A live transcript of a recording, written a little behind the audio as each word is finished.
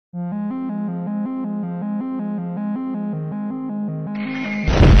Uh-oh.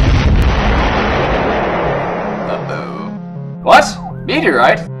 What?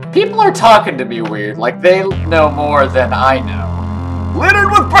 Meteorite? People are talking to me weird, like they know more than I know. Littered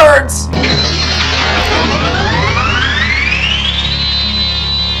with birds!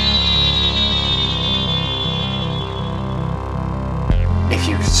 If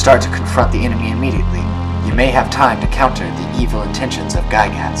you start to confront the enemy immediately, you may have time to counter the evil intentions of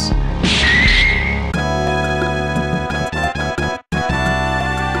Gygax.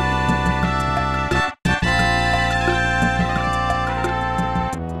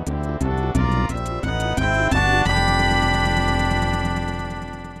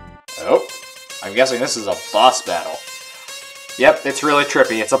 Oh, I'm guessing this is a boss battle. Yep, it's really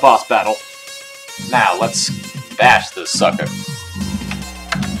trippy. It's a boss battle. Now, let's bash this sucker.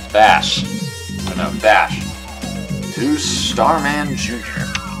 Bash. Oh no, bash. To Starman Jr.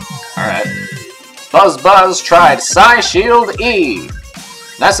 Alright. Buzz tried Psy Shield E.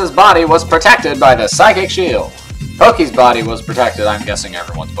 Nessa's body was protected by the Psychic Shield. Poki's body was protected. I'm guessing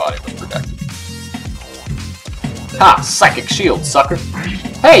everyone's body was protected. Ha! Psychic Shield, sucker.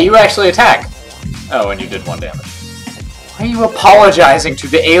 Hey, you actually attack! Oh, and you did 1 damage. Why are you apologizing to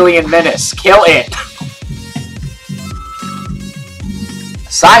the alien menace? Kill it!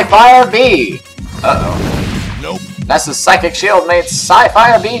 Psyfire B! Uh-oh. Nope. Nessa's Psychic Shield made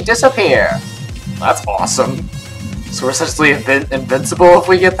Psyfire B disappear. That's awesome. So we're essentially invincible if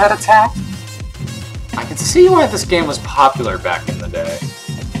we get that attack? I can see why this game was popular back in the day.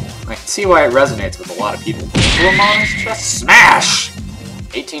 I can see why it resonates with a lot of people. Just smash!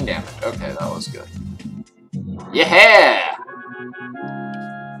 18 damage. Okay, that was good. Yeah!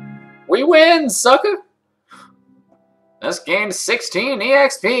 We win, sucker! This gained 16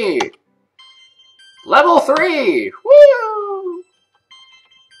 EXP! Level 3! Woo!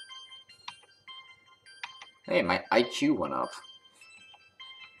 Hey, my IQ went up.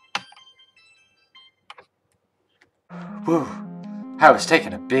 Whew. I was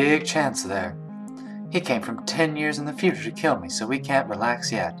taking a big chance there. He came from 10 years in the future to kill me, so we can't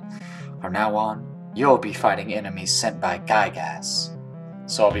relax yet. From now on, you'll be fighting enemies sent by Gygax.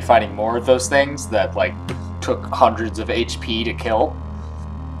 So I'll be fighting more of those things that, like, took hundreds of HP to kill,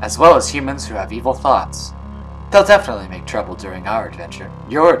 as well as humans who have evil thoughts. They'll definitely make trouble during our adventure,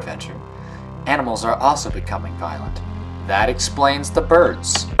 your adventure. Animals are also becoming violent. That explains the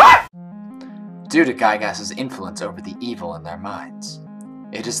birds. Due to Gygax's influence over the evil in their minds.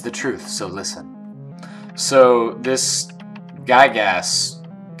 It is the truth, so listen. So, this Gygax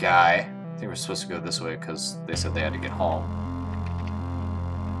guy, I think we're supposed to go this way because they said they had to get home.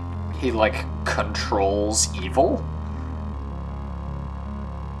 He, like, controls evil?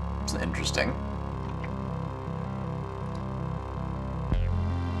 It's interesting.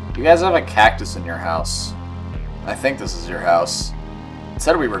 You guys have a cactus in your house. I think this is your house. It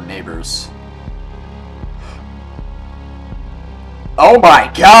said we were neighbors. Oh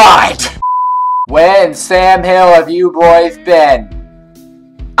my god! Where in Sam Hill have you boys been?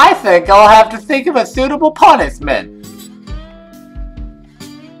 I think I'll have to think of a suitable punishment.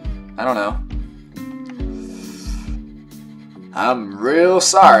 I don't know. I'm real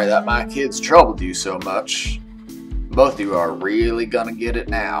sorry that my kids troubled you so much. Both of you are really gonna get it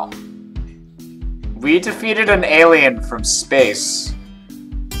now. We defeated an alien from space.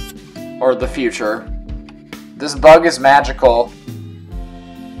 Or the future. This bug is magical.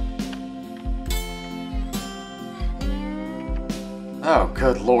 Oh,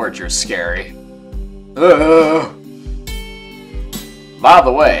 good lord, you're scary. By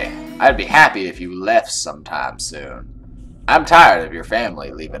the way, I'd be happy if you left sometime soon. I'm tired of your family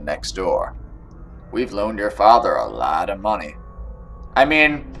leaving next door. We've loaned your father a lot of money. I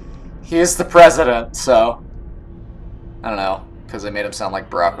mean, he is the president, so... I don't know, because they made him sound like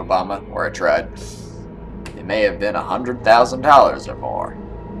Barack Obama, or I tried. It may have been $100,000 or more.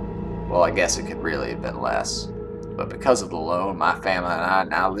 Well, I guess it could really have been less. But because of the loan, my family and I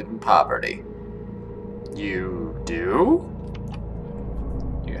now live in poverty. You do?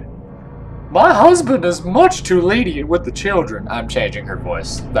 Yeah. My husband is much too lenient with the children. I'm changing her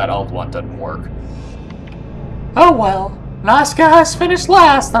voice. That old one doesn't work. Oh well. Nice guys finish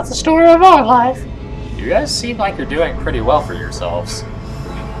last. That's the story of our life. You guys seem like you're doing pretty well for yourselves.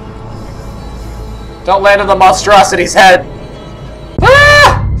 Don't land on the monstrosity's head.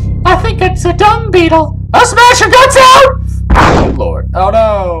 Ah! I think it's a dung beetle. I'll smash your guts out! Oh lord. Oh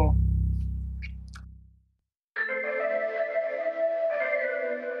no.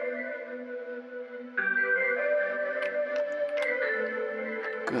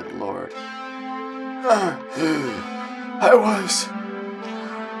 Good lord. I was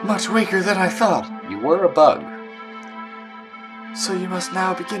Much weaker than I thought. You were a bug. So you must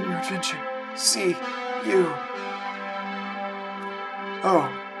now begin your adventure. See, you. Oh,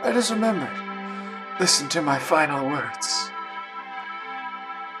 I just remembered. Listen to my final words.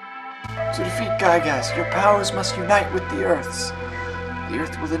 To defeat Gygas, your powers must unite with the Earth's. The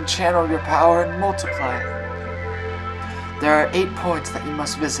Earth will then channel your power and multiply it. There are 8 points that you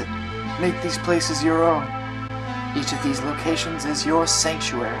must visit. Make these places your own. Each of these locations is your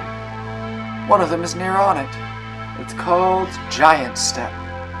sanctuary. One of them is near on it. It's called Giant Step.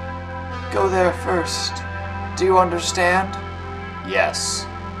 Go there first. Do you understand? Yes.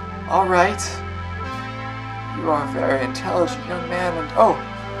 All right. You are a very intelligent young man, and oh,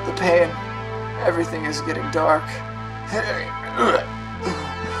 the pain. Everything is getting dark.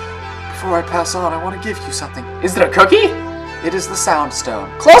 Before I pass on, I want to give you something. Is it a cookie? It is the Sound Stone.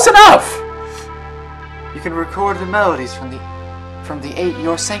 Close enough! You can record the melodies from the 8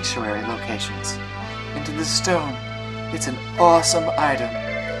 Your Sanctuary locations into this stone. It's an awesome item.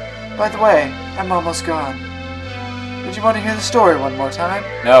 By the way, I'm almost gone. Did you want to hear the story one more time?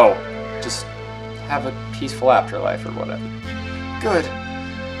 No. Just have a peaceful afterlife or whatever. Good.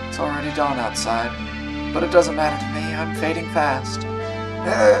 It's already dawn outside. But it doesn't matter to me. I'm fading fast.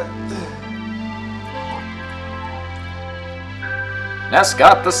 Ness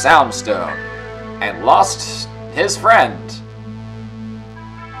got the Sound Stone and lost his friend.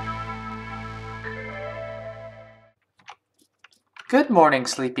 Good morning,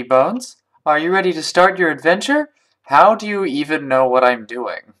 Sleepy Bones. Are you ready to start your adventure? How do you even know what I'm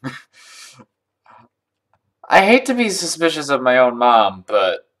doing? I hate to be suspicious of my own mom,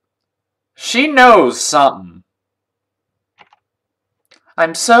 but she knows something.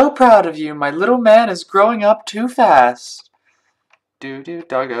 I'm so proud of you. My little man is growing up too fast. Do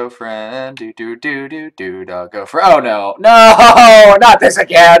doggo friend. Do doggo friend. Oh no. No! Not this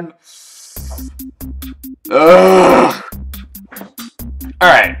again! Ugh!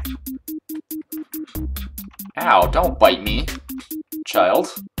 Alright. Ow, don't bite me,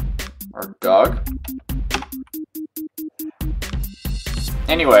 child. Or dog.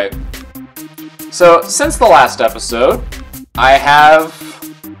 Anyway, so since the last episode, I have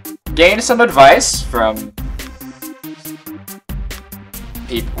gained some advice from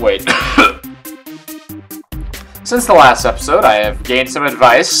people. Wait. Since the last episode, I have gained some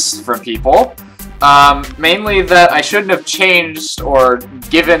advice from people. Mainly that I shouldn't have changed or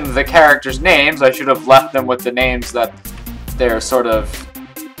given the characters names. I should have left them with the names that they're sort of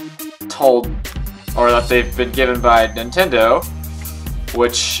told, or that they've been given by Nintendo,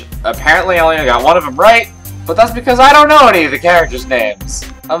 which apparently I only got one of them right, but that's because I don't know any of the characters' names.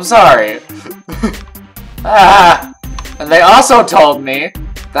 I'm sorry. And they also told me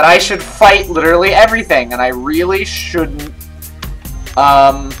that I should fight literally everything, and I really shouldn't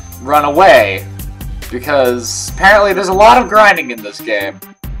run away. Because apparently there's a lot of grinding in this game.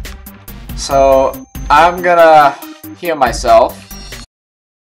 So I'm gonna heal myself.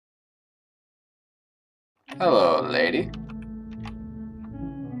 Hello, lady.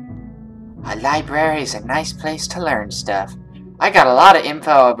 A library is a nice place to learn stuff. I got a lot of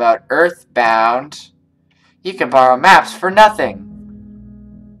info about EarthBound. You can borrow maps for nothing.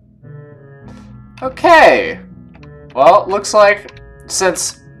 Okay. Well, looks like,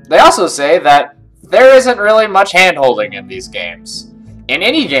 since they also say that there isn't really much hand-holding in these games. In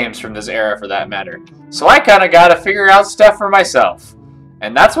any games from this era, for that matter. So I kinda gotta figure out stuff for myself.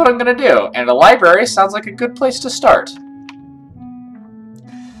 And that's what I'm gonna do. And a library sounds like a good place to start.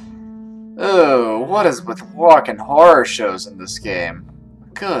 Oh, what is with walking horror shows in this game?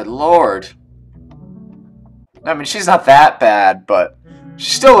 Good lord. I mean, she's not that bad, but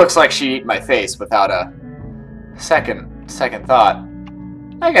she still looks like she'd eat my face without a second thought.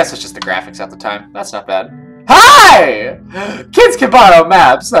 I guess it's just the graphics at the time. That's not bad. Hi! Kids can borrow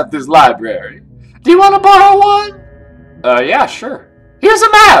maps at this library. Do you want to borrow one? Yeah, sure. Here's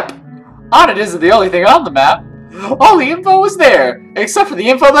a map! On it isn't the only thing on the map. All the info is there, except for the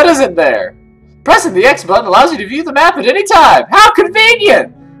info that isn't there. Pressing the X button allows you to view the map at any time. How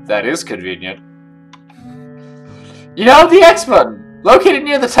convenient! That is convenient. You know, the X button, located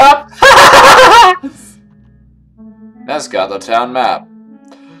near the top. That's got the town map.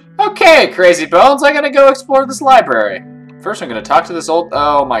 Okay, Crazy Bones, I'm gonna go explore this library. First, I'm gonna talk to this old...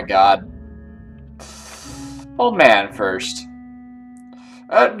 Oh my god. Old man first.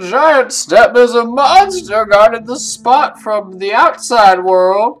 A Giant Step is a monster guarding the spot from the outside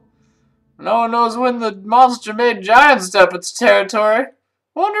world. No one knows when the monster made Giant Step its territory.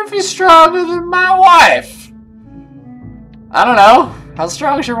 Wonder if he's stronger than my wife. I don't know. How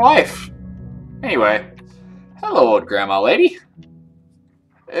strong is your wife? Anyway. Hello, old grandma lady.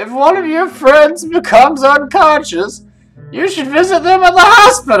 If one of your friends becomes unconscious, you should visit them at the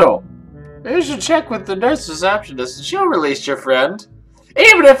hospital. You should check with the nurse receptionist and she'll release your friend.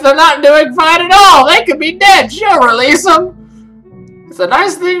 Even if they're not doing fine at all, they could be dead. She'll release them. It's a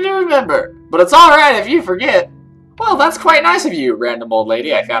nice thing to remember, but it's alright if you forget. Well, that's quite nice of you, random old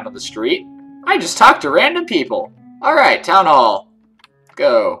lady I found on the street. I just talked to random people. Alright, town hall.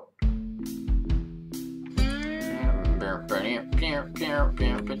 Go.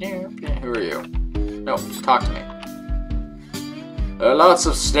 Who are you? No, talk to me. There are lots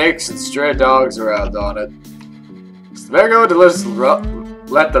of snakes and stray dogs around on it. Is the mayor going to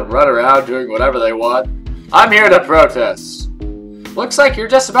let them run around doing whatever they want? I'm here to protest. Looks like you're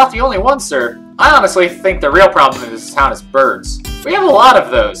just about the only one, sir. I honestly think the real problem in this town is birds. We have a lot of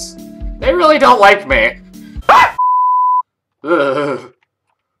those. They really don't like me.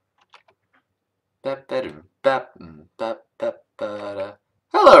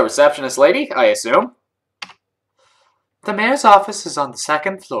 Hello, receptionist lady, I assume. The mayor's office is on the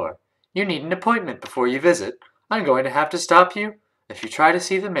 2nd floor. You need an appointment before you visit. I'm going to have to stop you if you try to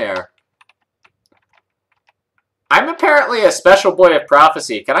see the mayor. I'm apparently a special boy of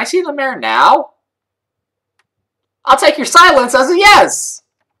prophecy. Can I see the mayor now? I'll take your silence as a yes!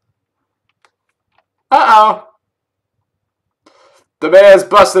 Uh-oh. The mayor's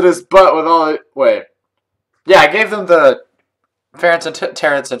busted his butt with all the... Wait. Yeah, I gave them the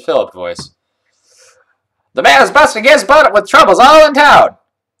Terrence and Phillip voice. The mayor's busting his butt with troubles all in town.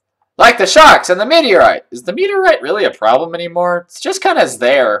 Like the sharks and the meteorite. Is the meteorite really a problem anymore? It's just kind of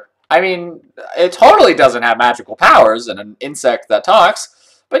there. I mean, it totally doesn't have magical powers and an insect that talks.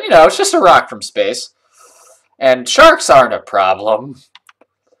 But, you know, it's just a rock from space. And sharks aren't a problem.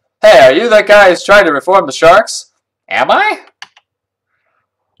 Hey, are you that guy who's trying to reform the sharks? Am I?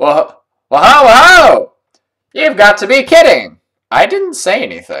 Well, ho! You've got to be kidding. I didn't say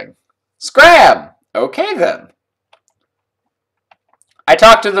anything. Scram! Okay, then. I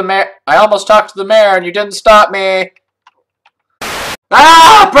almost talked to the mayor and you didn't stop me.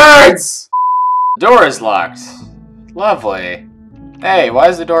 Ah, birds! The door is locked. Lovely. Hey, why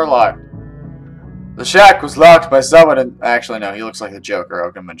is the door locked? The shack was locked by someone in... Actually, no, he looks like the Joker.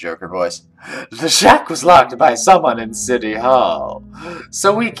 I'll give him a Joker voice. The shack was locked by someone in City Hall,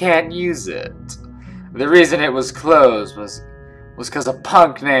 so we can't use it. The reason it was closed was because a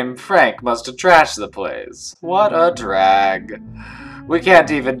punk named Frank must have trashed the place. What a drag. We can't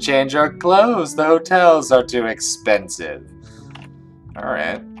even change our clothes. The hotels are too expensive.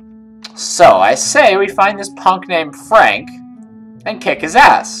 Alright. So, I say we find this punk named Frank and kick his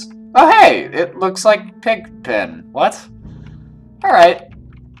ass. Oh hey, it looks like Pigpen. What? Alright.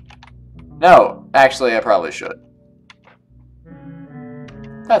 No, actually I probably should.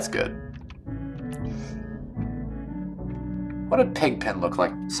 That's good. What did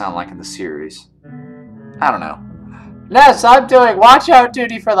Pigpen sound like in the series? I don't know. Ness, I'm doing watch out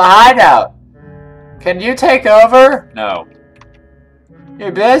duty for the hideout. Can you take over? No.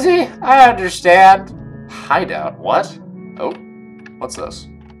 You're busy? I understand. Hideout? What? Oh, what's this?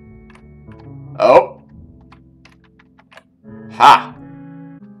 Oh. Ha!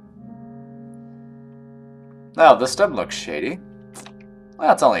 Now, this doesn't look shady.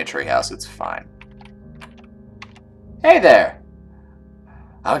 Well, it's only a treehouse, it's fine. Hey there!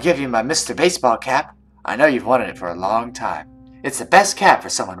 I'll give you my Mr. Baseball cap. I know you've wanted it for a long time. It's the best cap for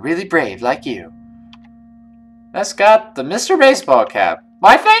someone really brave like you. That's got the Mr. Baseball cap.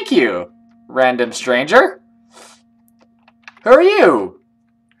 Why, thank you, random stranger. Who are you?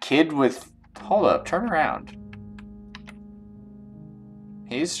 Kid with... Hold up, turn around.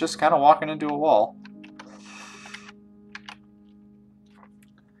 He's just kind of walking into a wall.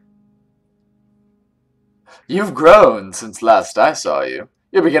 You've grown since last I saw you.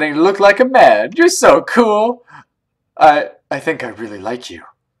 You're beginning to look like a man. You're so cool. I think I really like you.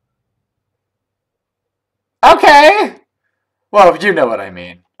 Okay. Well, you know what I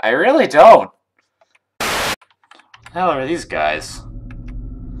mean. I really don't. What the hell are these guys?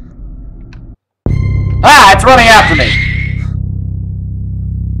 Ah, it's running after me!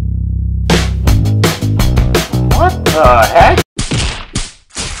 What the heck?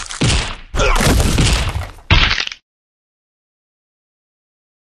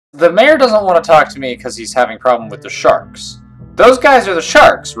 The mayor doesn't want to talk to me because he's having a problem with the sharks. Those guys are the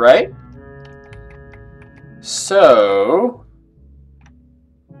sharks, right? So...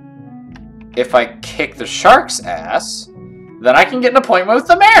 if I kick the shark's ass, then I can get an appointment with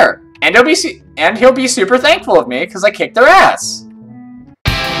the mayor! And he'll be super thankful of me because I kicked their ass!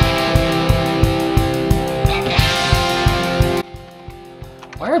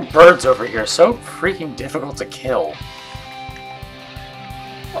 Why are birds over here so freaking difficult to kill?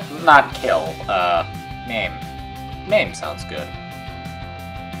 Well, not kill. Maim. Maim sounds good.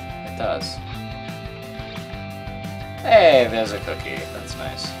 It does. Hey, there's a cookie. That's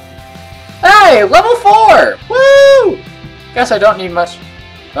nice. Hey, level 4! Woo! Guess I don't need much.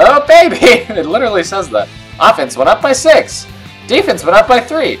 Oh, baby! It literally says that. Offense went up by 6. Defense went up by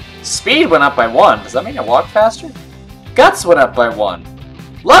 3. Speed went up by 1. Does that mean I walk faster? Guts went up by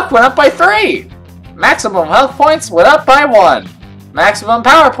 1. Luck went up by 3. Maximum health points went up by 1. Maximum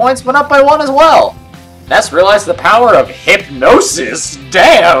power points went up by 1 as well. Let's realize the power of hypnosis.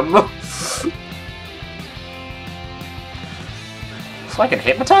 Damn! So I can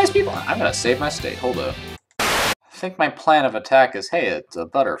hypnotize people? I'm gonna save my state. Hold up. I think my plan of attack is, hey, it's a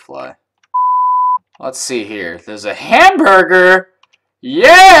butterfly. Let's see here. There's a hamburger!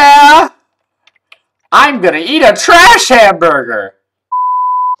 Yeah! I'm gonna eat a trash hamburger!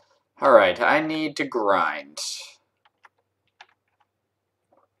 Alright, I need to grind.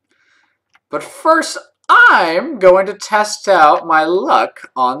 But first, I'm going to test out my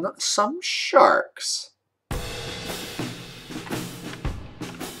luck on some sharks.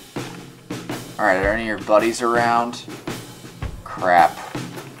 Alright, are any of your buddies around? Crap.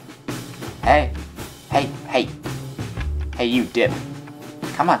 Hey. Hey, hey. Hey, you dip.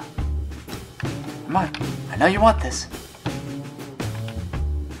 Come on. Come on. I know you want this.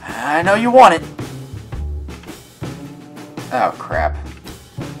 I know you want it. Oh, crap.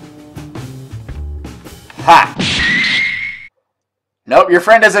 Ha! Nope, your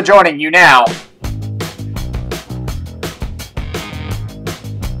friend isn't joining you now.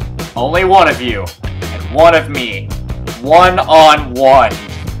 Only one of you, and one of me. 1-on-1.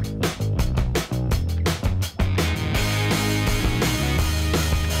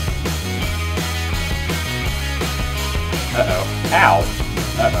 Uh-oh. Ow.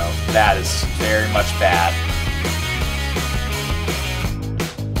 Uh-oh. That is very much bad.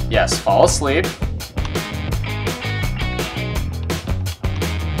 Yes, fall asleep.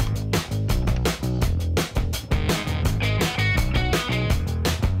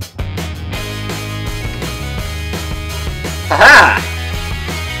 Aha!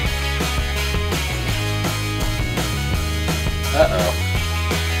 Uh-oh.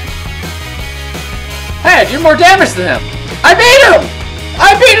 Hey, I do more damage than him! I beat him!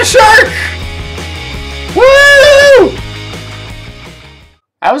 I beat a shark! Woo!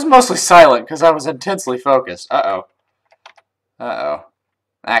 I was mostly silent because I was intensely focused. Uh-oh. Uh-oh.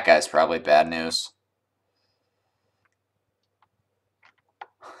 That guy's probably bad news.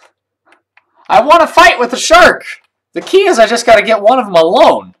 I want to fight with the shark! The key is I just gotta get one of them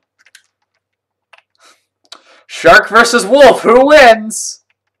alone. Shark versus wolf, who wins?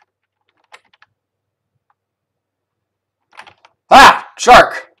 Ah!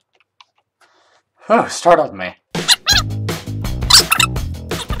 Shark! Oh, startled me.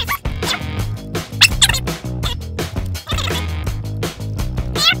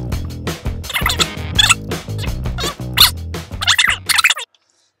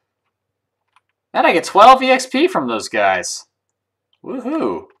 And I get 12 EXP from those guys.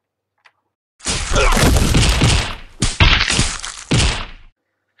 Woohoo!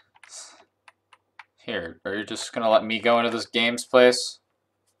 Here, are you just gonna let me go into this game's place?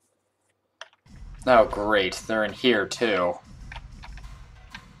 Oh great, they're in here too.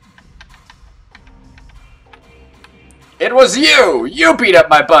 It was you! You beat up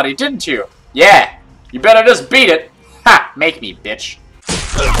my buddy, didn't you? Yeah, you better just beat it! Ha! Make me, bitch.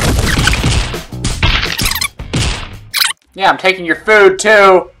 Yeah, I'm taking your food,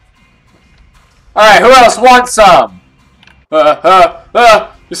 too. Alright, who else wants some?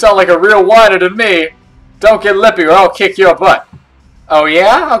 You sound like a real whiner to me. Don't get lippy or I'll kick your butt. Oh,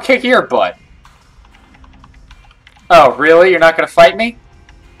 yeah? I'll kick your butt. Oh, really? You're not gonna fight me?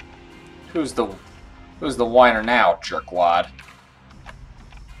 Who's the whiner now, jerkwad?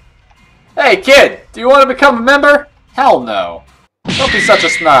 Hey, kid! Do you want to become a member? Hell no. Don't be such a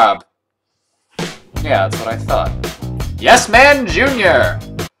snob. Yeah, that's what I thought. Yes Man Jr.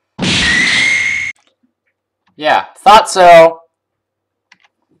 Yeah, thought so.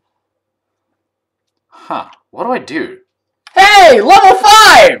 Huh, what do I do? Hey, level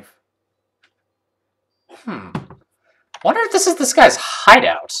 5! Wonder if this is this guy's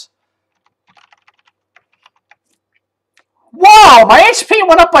hideout. Whoa, my HP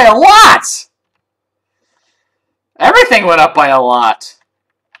went up by a lot! Everything went up by a lot.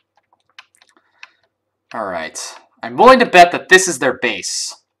 Alright. I'm willing to bet that this is their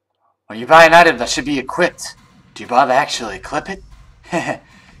base. When you buy an item that should be equipped, do you bother actually equip it?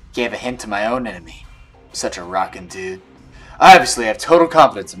 Gave a hint to my own enemy. Such a rockin' dude. I obviously have total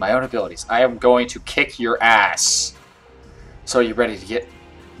confidence in my own abilities. I am going to kick your ass. So are you ready to get...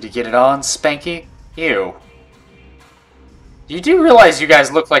 Did you get it on, Spanky? Ew. You do realize you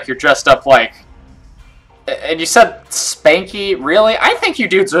guys look like you're dressed up like... And you said Spanky? Really? I think you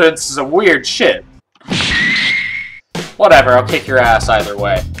dudes are into some weird shit. Whatever, I'll kick your ass either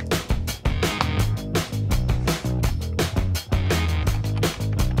way.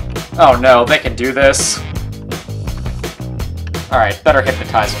 Oh no, they can do this. Alright, better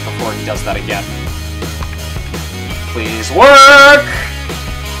hypnotize him before he does that again. Please work!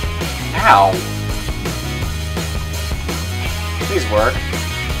 Ow. Please work.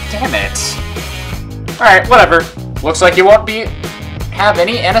 Damn it. Alright, whatever. Looks like you won't have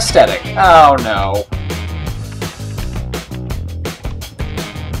any anesthetic. Oh no.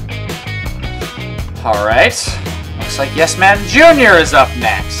 Alright. Looks like Yes Man Jr. is up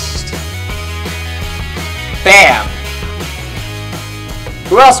next. Bam!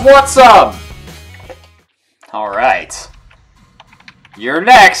 Who else wants some? Alright. You're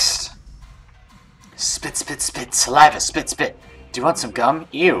next. Spit, spit, spit. Saliva, spit, spit. Do you want some gum?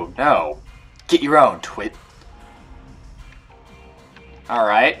 Ew, no. Get your own, twit.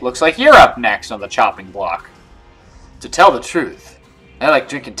 Alright, looks like you're up next on the chopping block. To tell the truth, I like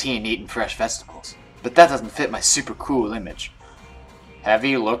drinking tea and eating fresh vegetables, but that doesn't fit my super cool image. Have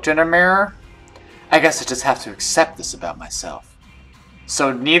you looked in a mirror? I guess I just have to accept this about myself.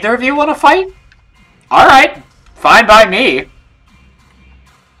 So neither of you want to fight? Alright, fine by me.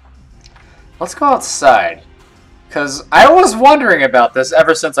 Let's go outside. Because I was wondering about this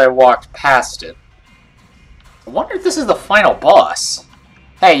ever since I walked past it. I wonder if this is the final boss.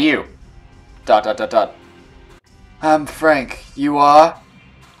 Hey, you. ... I'm Frank. You are?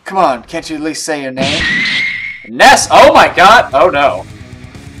 Come on, can't you at least say your name? Ness! Oh my god! Oh no.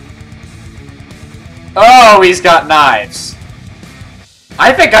 Oh, he's got knives.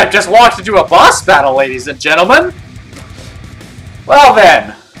 I think I've just walked into a boss battle, ladies and gentlemen. Well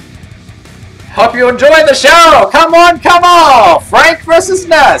then. Hope you enjoyed the show! Come on, come on! Frank versus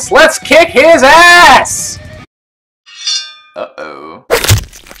Ness! Let's kick his ass! Uh-oh.